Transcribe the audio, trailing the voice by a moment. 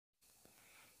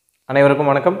அனைவருக்கும்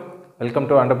வணக்கம். Welcome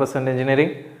to 100%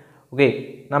 engineering. Okay,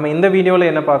 நம்ம இந்த வீடியோவில்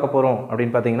என்ன பார்க்க போகிறோம்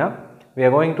அப்படின்னு பார்த்தீங்கன்னா, we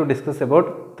are going to discuss about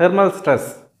thermal stress.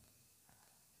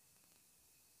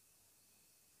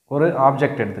 ஒரு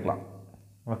ஆப்ஜெக்ட் எடுத்துக்கலாம்.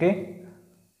 ஓகே,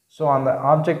 ஸோ அந்த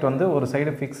ஆப்ஜெக்ட் வந்து ஒரு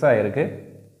சைடு ஃபிக்ஸ் ஆகிருக்கு.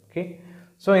 ஓகே,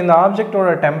 ஸோ இந்த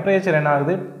ஆப்ஜெக்டோட டெம்பரேச்சர் என்ன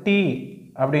ஆகுது, T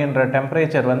அப்படின்ற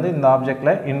டெம்பரேச்சர் வந்து இந்த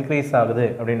ஆப்ஜெக்டில் இன்க்ரீஸ் ஆகுது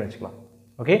அப்படின்னு வச்சுக்கலாம்.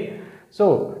 ஓகே, ஸோ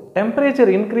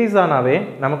டெம்பரேச்சர் இன்க்ரீஸ் ஆனாவே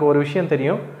நமக்கு ஒரு விஷயம்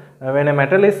தெரியும். when a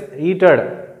metal is heated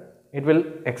it will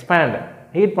expand.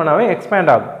 Heat பண்ணாவே எக்ஸ்பேண்ட்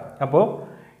ஆகும். அப்போது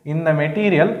இந்த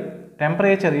மெட்டீரியல்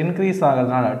டெம்பரேச்சர் இன்க்ரீஸ்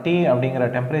ஆகிறதுனால, T அப்படிங்கிற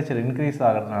டெம்பரேச்சர் இன்க்ரீஸ்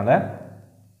ஆகிறதுனால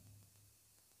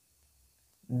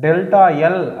டெல்டா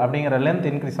எல் அப்படிங்கிற லென்த்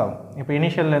இன்க்ரீஸ் ஆகும். இப்போ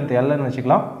இனிஷியல் லென்த் எல்னு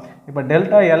வச்சுக்கலாம். இப்போ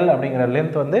டெல்டா எல் அப்படிங்கிற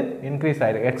லென்த் வந்து இன்க்ரீஸ்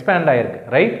ஆகிருக்கு, எக்ஸ்பேண்ட் ஆகிருக்கு,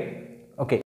 ரைட்?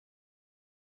 ஓகே,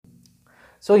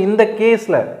 ஸோ இந்த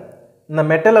கேஸில் இந்த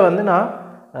மெட்டலை வந்து நான்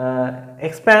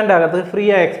எக்ஸ்பேண்ட் ஆகிறதுக்கு,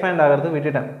 ஃப்ரீயாக எக்ஸ்பேண்ட் ஆகிறதுக்கு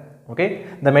விட்டுட்டேன். Okay,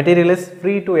 the material is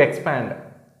free to expand.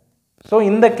 So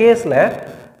இந்த கேஸில்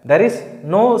there is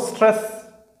no stress.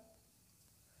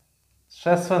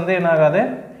 Stress வந்து என்ன ஆகாது,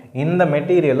 இந்த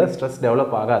மெட்டீரியலில் ஸ்ட்ரெஸ்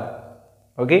டெவலப் ஆகாது.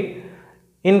 ஓகே,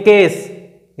 இன்கேஸ்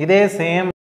இதே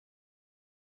சேம்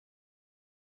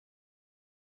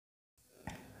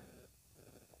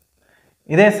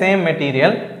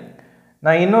மெட்டீரியல்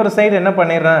நான் இன்னொரு சைடு என்ன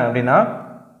பண்ணிடுறேன் அப்படின்னா,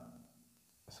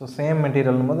 ஸோ சேம்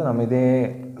மெட்டீரியல்னும் போது நம்ம இதே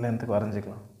லென்த்துக்கு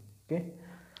வரைஞ்சிக்கலாம். Okay,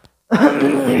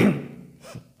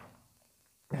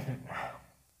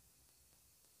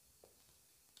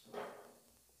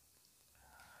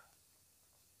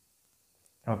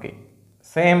 okay,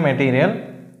 same material.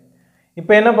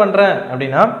 இப்போ என்ன பண்ணுறேன்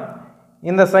அப்படின்னா,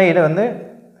 இந்த சைடு வந்து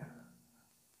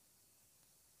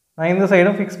நான் இந்த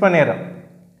சைடும் ஃபிக்ஸ் பண்ணிடுறேன்.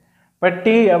 இப்போ T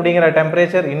அப்படிங்கிற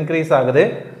டெம்பரேச்சர் இன்க்ரீஸ் ஆகுது.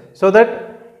 ஸோ தட்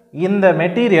இந்த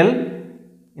மெட்டீரியல்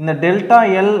இந்த டெல்டா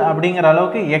எல் அப்படிங்கிற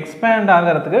அளவுக்கு எக்ஸ்பேண்ட்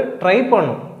ஆகிறதுக்கு ட்ரை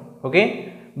பண்ணும். ஓகே,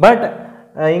 பட்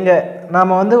இங்கே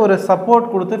நாம் வந்து ஒரு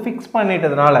சப்போர்ட் கொடுத்து ஃபிக்ஸ்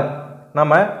பண்ணிட்டதுனால,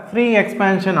 நம்ம ஃப்ரீ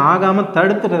எக்ஸ்பேன்ஷன் ஆகாமல்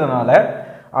தடுத்துட்டதுனால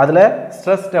அதில்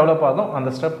ஸ்ட்ரெஸ் டெவலப் ஆகும்.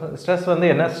 அந்த ஸ்ட்ரெஸ் வந்து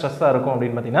என்ன ஸ்ட்ரெஸ்ஸாக இருக்கும்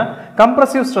அப்படின்னு பார்த்தீங்கன்னா,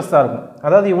 கம்ப்ரசிவ் ஸ்ட்ரெஸ்ஸாக இருக்கும்.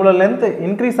 அதாவது இவ்வளோ லென்த்து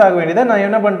இன்க்ரீஸ் ஆக வேண்டியதை நான்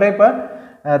என்ன பண்ணிட்டேன், இப்போ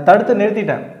தடுத்து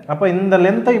நிறுத்திட்டேன். அப்போ இந்த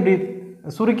லென்த்தை இப்படி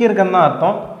சுருக்கியிருக்குன்னு தான்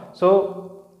அர்த்தம். ஸோ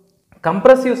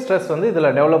compressive stress வந்து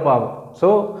இதில் டெவலப் ஆகும். So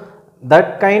that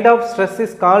kind of stress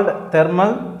is called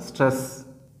thermal stress.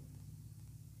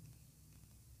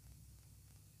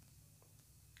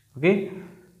 Okay,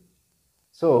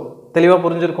 so தெளிவாக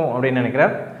புரிஞ்சிருக்கும் அப்படின்னு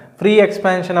நினைக்கிறேன். ஃப்ரீ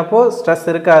எக்ஸ்பேன்ஷன் அப்போ ஸ்ட்ரெஸ்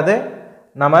இருக்காது.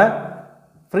 நம்ம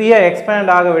ஃப்ரீயாக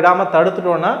எக்ஸ்பேண்ட் ஆக விடாமல்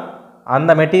தடுத்துட்டோன்னா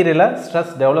அந்த மெட்டீரியலில்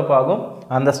ஸ்ட்ரெஸ் டெவலப் ஆகும்.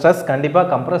 அந்த ஸ்ட்ரெஸ் கண்டிப்பாக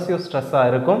கம்ப்ரசிவ் ஸ்ட்ரெஸ்ஸாக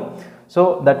இருக்கும். So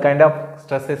that kind of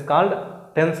stress is called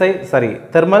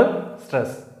thermal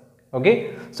stress. Okay,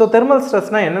 so thermal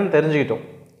ஸ்ட்ரெஸ்னால் என்னன்னு தெரிஞ்சுக்கிட்டோம்.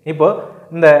 இப்போ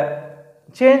இந்த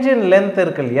சேஞ்ச் இன் லென்த்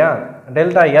இருக்கு இல்லையா,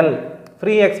 டெல்டா எல்,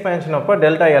 ஃப்ரீ எக்ஸ்பேன்ஷன் அப்போ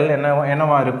டெல்டா எல்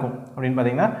என்னவா இருக்கும் அப்படின்னு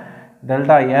பார்த்தீங்கன்னா,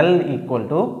 delta L equal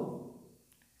to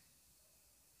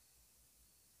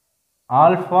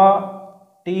alpha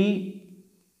D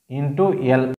into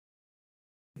L.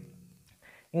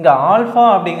 இங்கே ஆல்ஃபா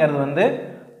அப்படிங்கிறது வந்து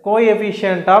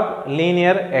coefficient of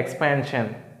linear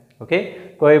expansion. Okay,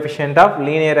 coefficient of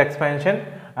linear expansion.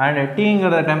 And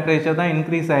டீங்கிற temperature தான்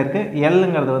இன்க்ரீஸ் ஆகிருக்கு.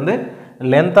 எல்லுங்கிறது வந்து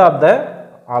லென்த் ஆஃப் த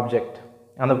ஆப்ஜெக்ட்,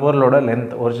 அந்த பொருளோட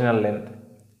length, original length.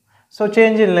 So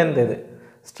change in length இது.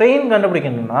 Strain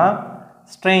கண்டுபிடிக்கணும்னா,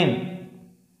 ஸ்ட்ரெயின்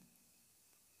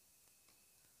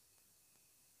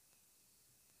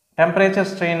டெம்பரேச்சர்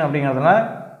ஸ்ட்ரெயின் அப்படிங்கிறதுனா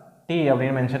T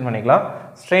அப்படின்னு மென்ஷன் பண்ணிக்கலாம்.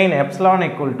 Strain epsilon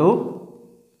equal to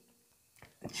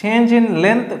change in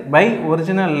length by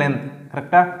original length.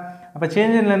 கரெக்டாக? அப்போ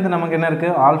சேஞ்ச் இன் லென்த் நமக்கு என்ன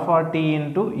இருக்குது, alpha D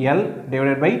into L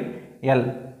divided by L.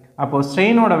 அப்போது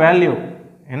ஸ்ட்ரெயினோட வேல்யூ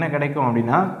என்ன கிடைக்கும்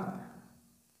அப்படின்னா,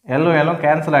 எல்லும்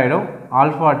கேன்சல் ஆகிடும்,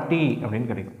 ஆல்ஃபா டி அப்படின்னு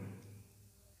கிடைக்கும்.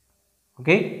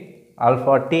 ஓகே,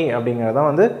 ஆல்ஃபா டி அப்படிங்கிறது தான்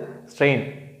வந்து strain,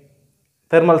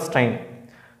 thermal strain.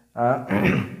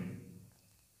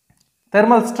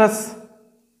 Thermal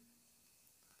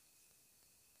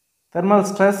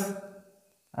stress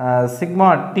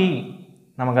sigma D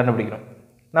நம்ம கண்டுபிடிக்கிறோம்.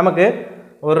 நமக்கு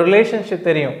ஒரு ரிலேஷன்ஷிப்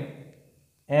தெரியும்,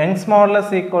 Young's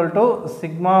modulus equal to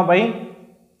sigma pi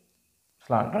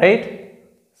epsilon, right?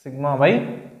 Sigma pi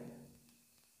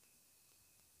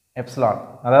epsilon,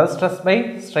 அதாவது ஸ்ட்ரெஸ் பை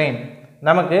ஸ்ட்ரெயின்.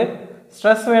 நமக்கு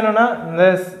ஸ்ட்ரெஸ் வேணும்னா இந்த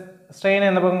ஸ்ட்ரெயின்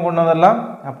எந்த பக்கம் கொண்டு வந்துடலாம்.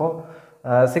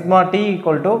 அப்போது sigma D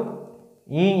equal to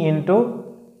E into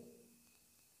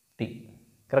D.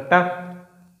 கரெக்டாக?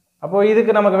 அப்போது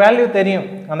இதுக்கு நமக்கு வேல்யூ தெரியும்.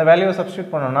 அந்த வேல்யூவை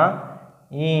சப்ஸ்டியூட் பண்ணோன்னா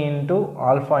E into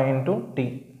alpha into T.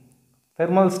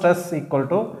 Thermal stress equal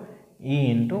to E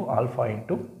into alpha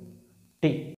into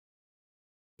T.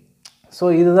 So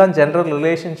இதுதான் general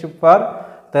relationship for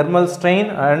thermal strain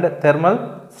and thermal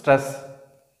stress.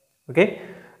 Okay,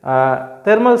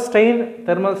 thermal strain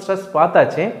thermal stress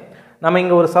பார்த்தாச்சு. நம்ம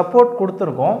இங்கே ஒரு சப்போர்ட்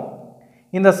கொடுத்துருக்கோம்.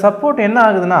 இந்த சப்போர்ட் என்ன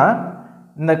ஆகுதுன்னா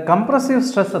இந்த கம்ப்ரசிவ்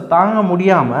ஸ்ட்ரெஸ்ஸை தாங்க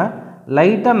முடியாமல்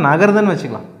லைட்டாக நகருதுன்னு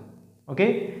வச்சுக்கலாம். ஓகே,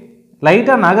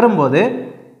 லைட்டாக நகரும்போது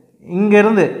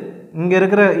இங்கேருந்து இங்கே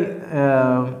இருக்கிற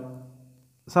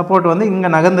சப்போர்ட் வந்து இங்கே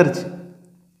நகர்ந்துருச்சு.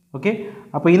 ஓகே,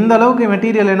 அப்போ இந்த அளவுக்கு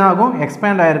மெட்டீரியல் என்ன ஆகும்,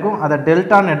 எக்ஸ்பேண்ட் ஆகிருக்கும். அதை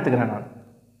டெல்டான்னு எடுத்துக்கிறேன் நான்.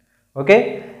 ஓகே,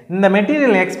 இந்த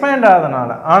மெட்டீரியல் எக்ஸ்பேண்ட்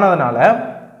ஆனதுனால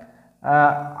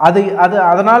அது அது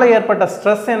அதனால் ஏற்பட்ட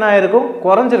ஸ்ட்ரெஸ் என்ன ஆகிருக்கும்,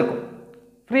 குறைஞ்சிருக்கும்.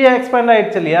 ஃப்ரீயாக எக்ஸ்பேண்ட்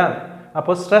ஆகிடுச்சு இல்லையா,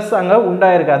 அப்போ ஸ்ட்ரெஸ் அங்கே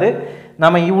உண்டாயிருக்காது.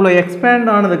 நம்ம இவ்வளோ எக்ஸ்பேண்ட்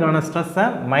ஆனதுக்கான ஸ்ட்ரெஸ்ஸை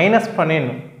மைனஸ்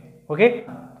பண்ணிடணும். Okay,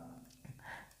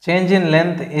 change in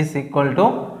length is equal to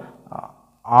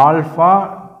alpha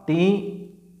D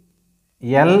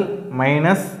L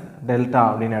minus delta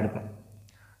அப்படின்னு எடுக்கணும்.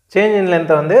 சேஞ்ச் இன்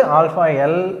லென்த்தை வந்து ஆல்ஃபா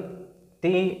எல்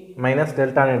டி மைனஸ்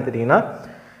டெல்டான்னு எடுத்துட்டிங்கன்னா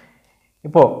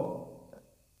இப்போது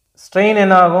ஸ்ட்ரெயின்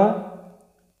என்ன ஆகும்,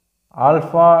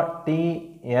 alpha D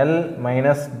L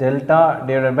minus delta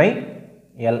divided by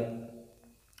L.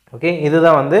 Okay,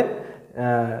 இதுதான் வந்து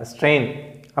ஸ்ட்ரெயின்.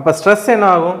 அப்போ ஸ்ட்ரெஸ் என்ன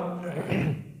ஆகும்,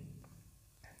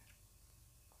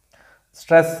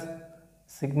 stress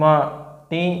sigma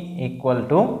D equal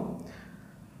to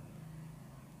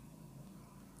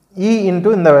E into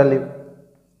இந்த value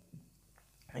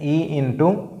E into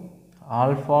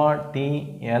alpha T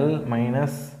L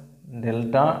minus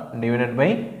delta divided by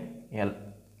L.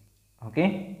 Okay.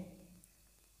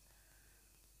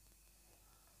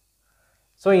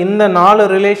 So இந்த நாலு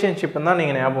relationship தான்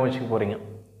நீங்கள் ஞாபகம் வச்சுக்க போகிறீங்க.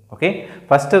 ஓகே,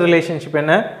 ஃபஸ்ட்டு ரிலேஷன்ஷிப்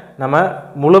என்ன, நம்ம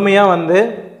முழுமையாக வந்து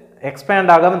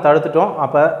எக்ஸ்பேண்ட் ஆகாமல் தடுத்துட்டோம்.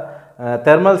 அப்போ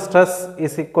thermal stress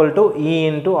is equal to E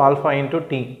into alpha into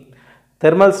T.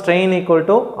 Thermal strain equal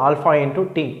to alpha into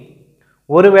D.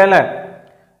 ஒருவேளை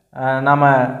நம்ம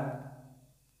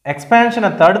எக்ஸ்பேன்ஷனை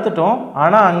தடுத்துட்டோம்,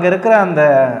 ஆனால் அங்கே இருக்கிற அந்த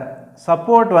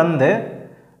சப்போர்ட் வந்து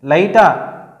லைட்டாக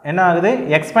என்ன ஆகுது,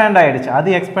 எக்ஸ்பேண்ட் ஆகிடுச்சு.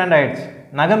 அது எக்ஸ்பேண்ட் ஆகிடுச்சு,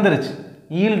 நகர்ந்துருச்சு,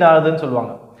 ஈல்டு ஆகுதுன்னு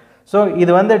சொல்லுவாங்க. ஸோ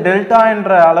இது வந்து டெல்டா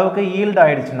என்ற அளவுக்கு ஈல்டு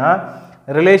ஆகிடுச்சுன்னா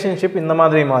ரிலேஷன்ஷிப் இந்த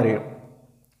மாதிரி மாறிடும்.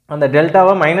 அந்த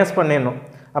டெல்டாவை மைனஸ் பண்ணிடணும்.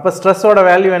 அப்போ ஸ்ட்ரெஸ்ஸோட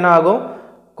வேல்யூ என்ன ஆகும்,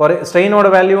 ஸ்ட்ரெயினோட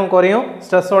வேல்யூவும் குறையும்,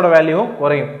 ஸ்ட்ரெஸ்ஸோட வேல்யூவும்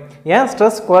குறையும். ஏன்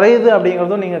ஸ்ட்ரெஸ் குறையுது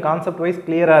அப்படிங்கிறதும் நீங்கள் கான்செப்ட் வைஸ்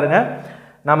கிளியராக இருங்க.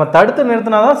 நம்ம தடுத்து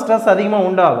நிறுத்தினா தான் ஸ்ட்ரெஸ் அதிகமாக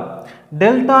உண்டாகும்.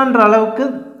 டெல்டான்ற அளவுக்கு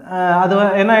அது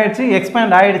என்ன ஆயிடுச்சு,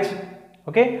 எக்ஸ்பேண்ட் ஆகிடுச்சு.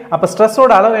 ஓகே, அப்போ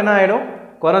ஸ்ட்ரெஸ்ஸோட அளவு என்ன ஆகிடும்,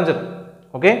 குறைஞ்சிடும்.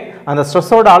 ஓகே, அந்த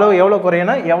ஸ்ட்ரெஸ்ஸோட அளவு எவ்வளோ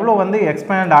குறையும்னா எவ்வளோ வந்து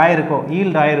எக்ஸ்பேண்ட் ஆகிருக்கோ,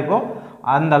 ஈல்டு ஆகிருக்கோ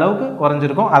அந்த அளவுக்கு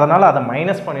குறைஞ்சிருக்கும். அதனால் அதை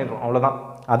மைனஸ் பண்ணிடுறோம், அவ்வளோதான்.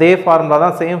 அதே ஃபார்முலா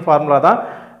தான், சேம் ஃபார்முலா தான்.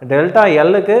 டெல்டா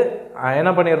எல்லுக்கு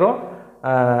என்ன பண்ணிடுறோம்,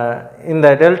 இந்த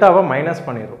டெல்டாவை மைனஸ்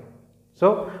பண்ணிடுறோம். ஸோ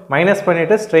மைனஸ்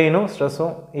பண்ணிவிட்டு ஸ்ட்ரெயினும்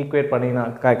ஸ்ட்ரெஸ்ஸும் ஈக்குவேட் பண்ணிங்கன்னா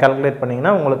கால்குலேட்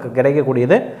பண்ணிங்கன்னா உங்களுக்கு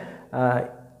கிடைக்கக்கூடியது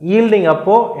ஈல்டிங்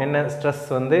அப்போது என்ன ஸ்ட்ரெஸ்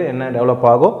வந்து என்ன டெவலப்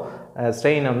ஆகும்,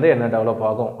 ஸ்ட்ரெயின் வந்து என்ன டெவலப்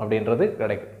ஆகும் அப்படின்றது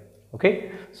கிடைக்கும். Okay,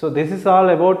 so this is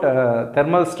all about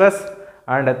thermal stress.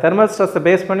 And thermal ஸ்ட்ரெஸ்ஸை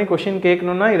பேஸ் பண்ணி கொஷின்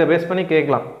கேட்கணுன்னா இதை பேஸ் பண்ணி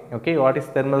கேட்கலாம். Okay, what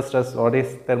is thermal stress, what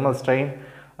is thermal strain,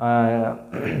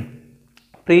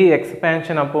 pre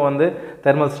expansion அப்போது வந்து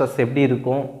தெர்மல் ஸ்ட்ரெஸ் எப்படி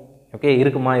இருக்கும், ஓகே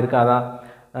இருக்குமா இருக்காதா,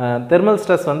 தெர்மல்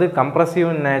ஸ்ட்ரெஸ் வந்து கம்ப்ரசிவ்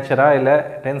இன் நேச்சரா இல்லை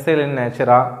டென்சைல் இன்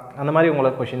நேச்சரா, அந்த மாதிரி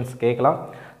உங்களுக்கு கொஷின்ஸ் கேட்கலாம்.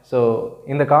 ஸோ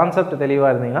இந்த கான்செப்ட்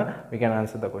தெளிவாக இருந்தீங்கன்னா we can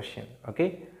answer the question. Okay,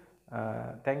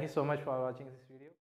 thank you so much for watching this video.